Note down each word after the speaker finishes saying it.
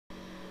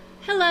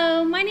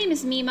Hello, my name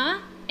is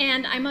Mima,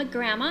 and I'm a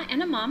grandma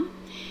and a mom,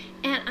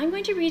 and I'm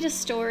going to read a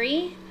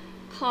story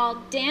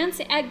called Dance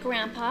at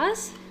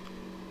Grandpa's.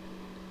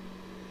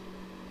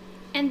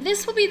 And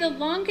this will be the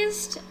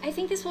longest, I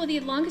think this will be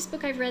the longest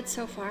book I've read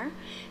so far,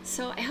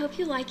 so I hope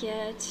you like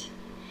it.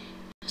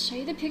 I'll show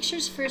you the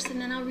pictures first and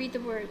then I'll read the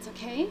words,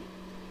 okay?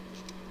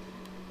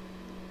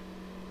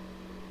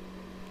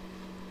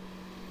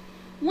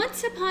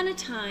 Once upon a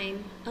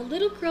time, a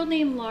little girl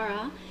named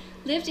Laura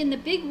lived in the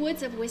big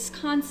woods of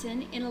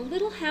Wisconsin in a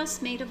little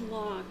house made of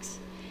logs.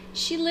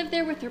 She lived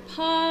there with her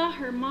pa,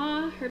 her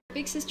ma, her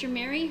big sister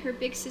Mary, her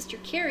big sister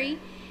Carrie,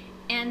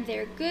 and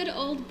their good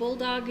old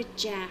bulldog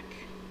Jack.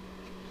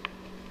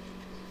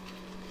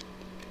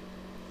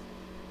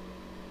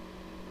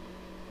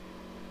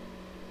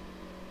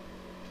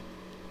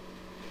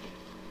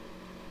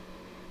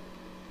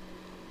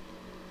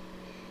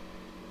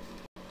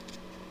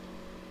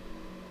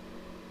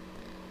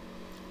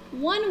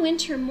 One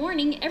winter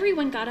morning,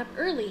 everyone got up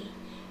early,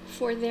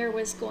 for there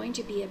was going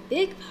to be a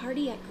big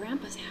party at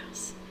Grandpa's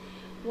house.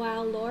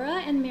 While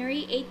Laura and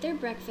Mary ate their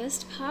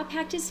breakfast, Pa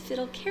packed his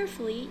fiddle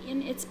carefully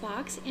in its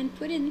box and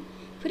put it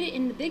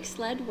in the big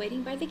sled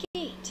waiting by the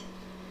gate.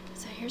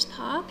 So here's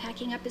Pa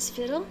packing up his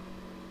fiddle,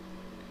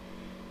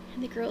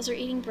 and the girls are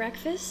eating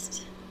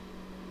breakfast.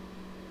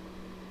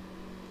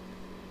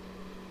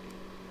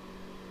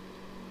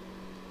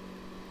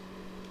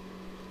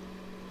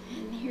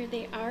 And here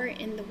they are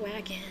in the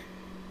wagon.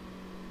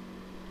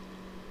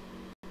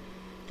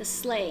 The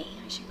sleigh,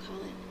 I should call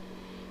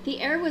it.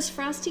 The air was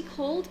frosty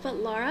cold, but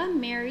Laura,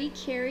 Mary,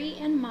 Carrie,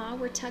 and Ma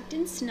were tucked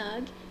in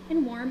snug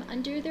and warm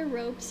under their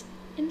robes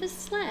in the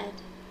sled.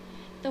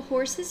 The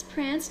horses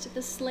pranced,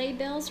 the sleigh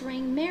bells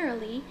rang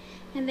merrily,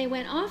 and they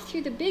went off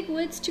through the big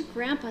woods to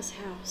Grandpa's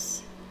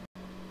house.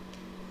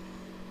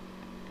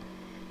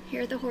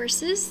 Here are the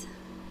horses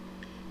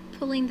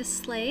pulling the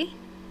sleigh.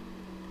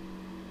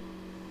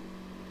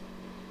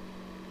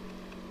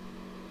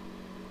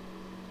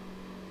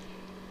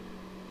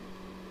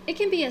 It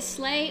can be a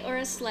sleigh or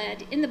a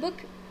sled. In the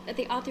book,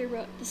 the author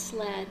wrote the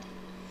sled.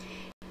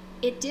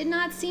 It did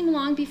not seem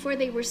long before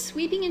they were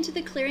sweeping into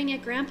the clearing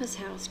at Grandpa's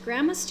house.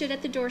 Grandma stood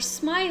at the door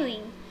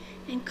smiling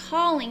and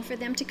calling for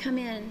them to come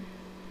in.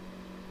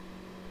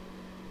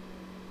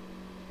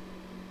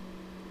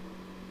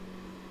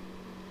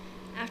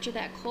 After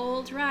that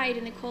cold ride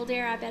in the cold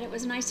air, I bet it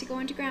was nice to go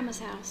into Grandma's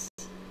house.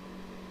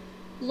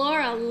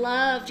 Laura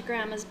loved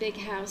Grandma's big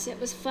house. It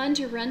was fun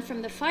to run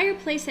from the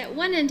fireplace at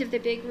one end of the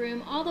big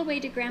room all the way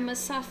to Grandma's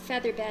soft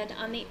feather bed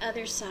on the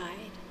other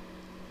side.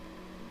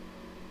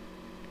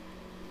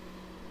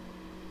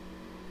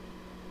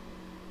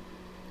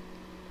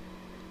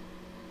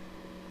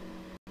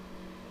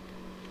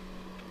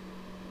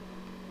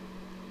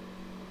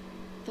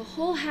 The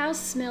whole house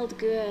smelled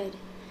good.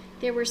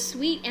 There were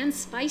sweet and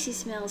spicy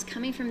smells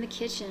coming from the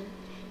kitchen,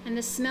 and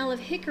the smell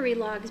of hickory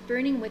logs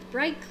burning with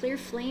bright, clear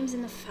flames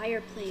in the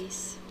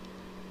fireplace.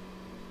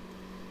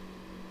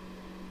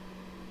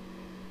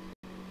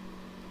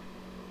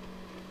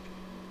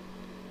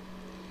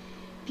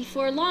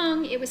 Before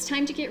long, it was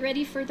time to get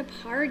ready for the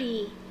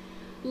party.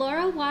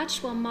 Laura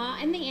watched while Ma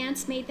and the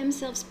aunts made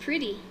themselves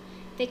pretty.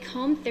 They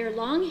combed their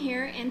long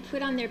hair and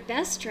put on their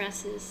best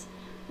dresses.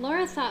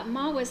 Laura thought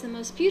Ma was the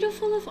most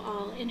beautiful of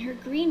all in her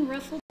green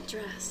ruffled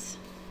dress.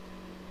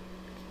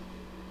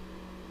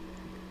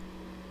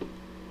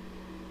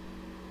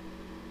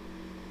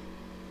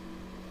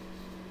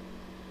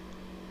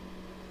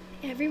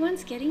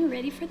 Everyone's getting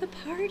ready for the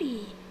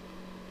party.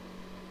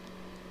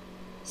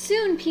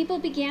 Soon people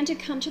began to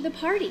come to the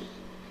party.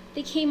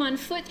 They came on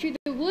foot through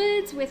the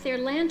woods with their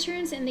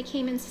lanterns, and they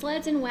came in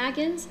sleds and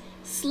wagons.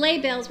 Sleigh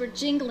bells were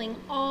jingling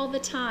all the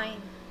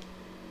time.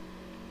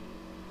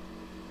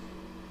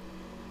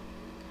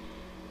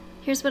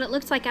 Here's what it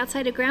looks like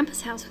outside of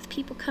Grandpa's house with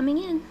people coming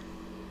in.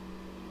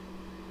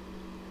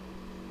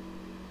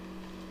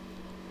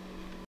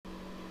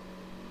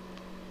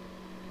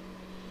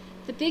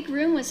 The big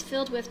room was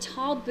filled with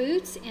tall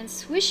boots and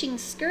swishing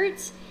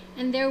skirts,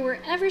 and there were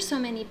ever so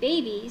many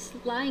babies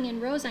lying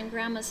in rows on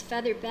Grandma's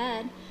feather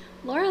bed.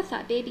 Laura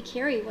thought baby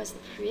Carrie was the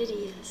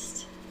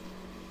prettiest.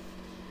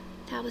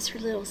 That was her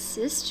little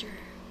sister.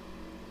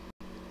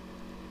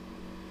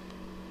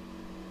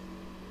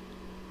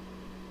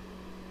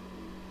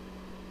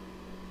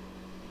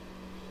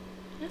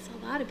 That's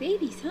a lot of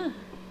babies, huh?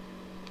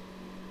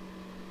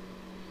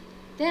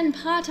 Then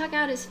Pa took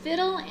out his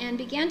fiddle and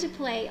began to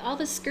play. All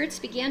the skirts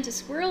began to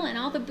swirl and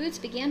all the boots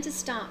began to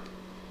stomp.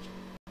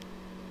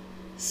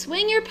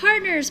 "Swing your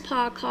partners,"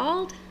 Pa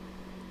called.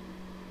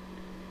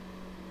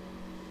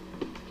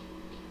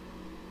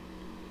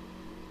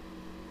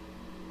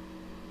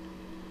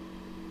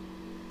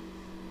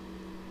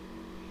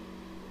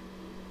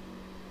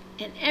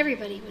 And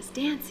everybody was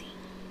dancing.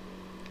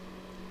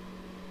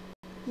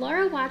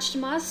 Laura watched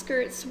Ma's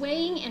skirt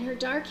swaying and her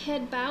dark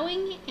head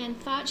bowing and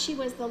thought she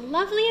was the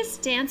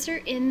loveliest dancer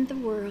in the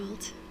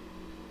world.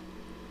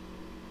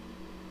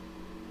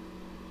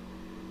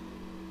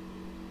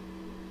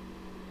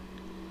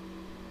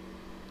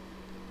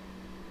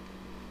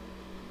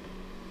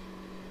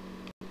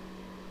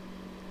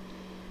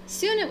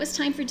 Soon it was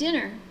time for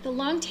dinner. The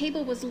long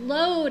table was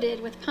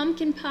loaded with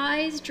pumpkin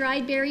pies,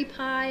 dried berry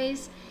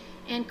pies,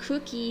 and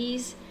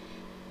cookies.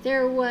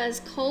 There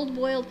was cold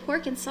boiled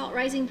pork and salt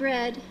rising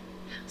bread.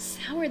 How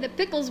sour the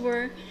pickles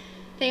were!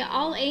 They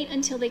all ate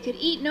until they could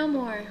eat no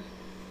more.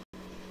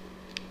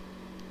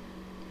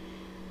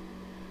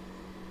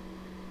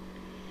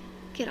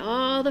 Look at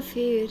all the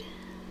food.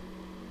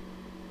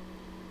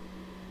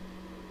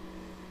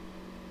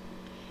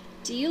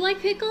 Do you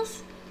like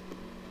pickles?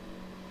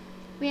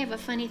 We have a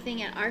funny thing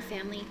in our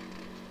family.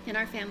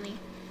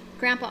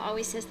 Grandpa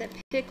always says that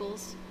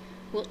pickles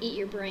will eat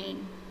your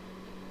brain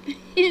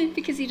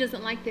because he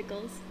doesn't like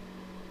pickles,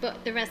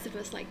 but the rest of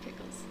us like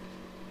pickles.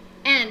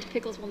 And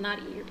pickles will not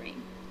eat your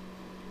brain.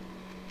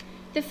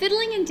 The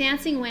fiddling and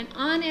dancing went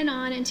on and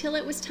on until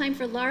it was time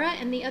for Laura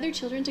and the other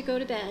children to go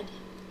to bed.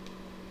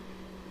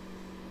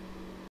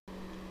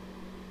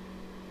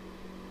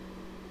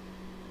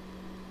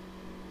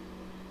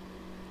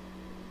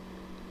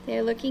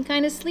 They're looking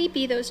kind of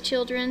sleepy, those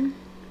children.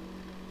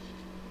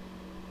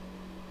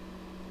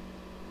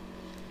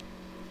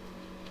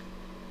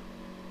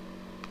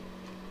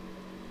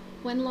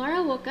 When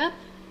Laura woke up,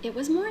 it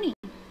was morning.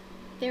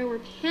 There were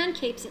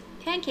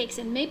pancakes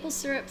and maple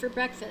syrup for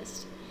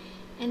breakfast.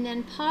 And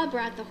then Pa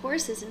brought the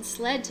horses and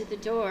sled to the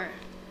door.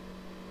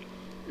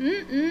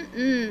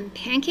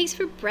 Pancakes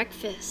for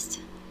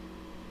breakfast.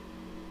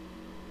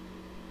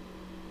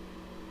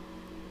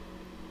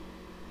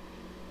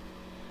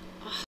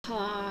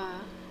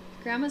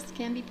 Grandmas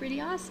can be pretty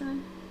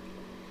awesome.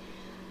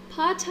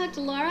 Pa tugged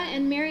Laura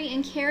and Mary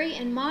and Carrie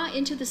and Ma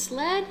into the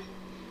sled.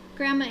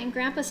 Grandma and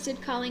Grandpa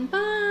stood calling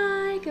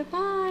bye,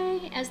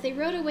 goodbye, as they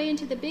rode away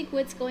into the big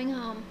woods going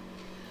home.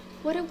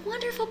 What a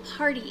wonderful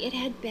party it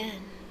had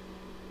been.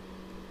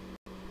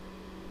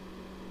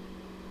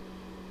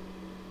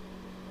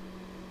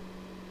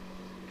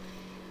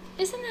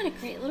 Isn't that a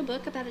great little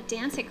book about a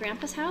dance at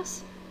Grandpa's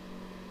house?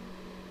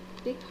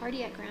 Big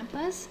party at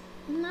Grandpa's?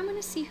 And I'm going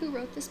to see who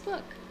wrote this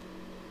book.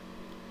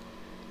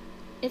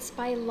 It's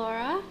by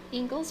Laura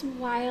Ingalls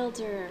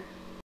Wilder.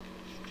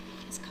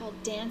 It's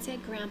called Dance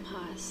at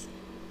Grandpa's.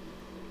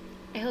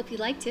 I hope you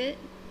liked it.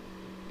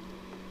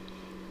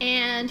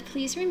 And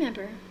please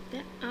remember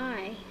that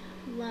I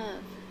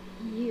love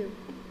you.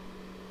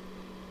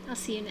 I'll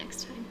see you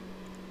next time.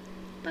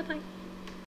 Bye-bye.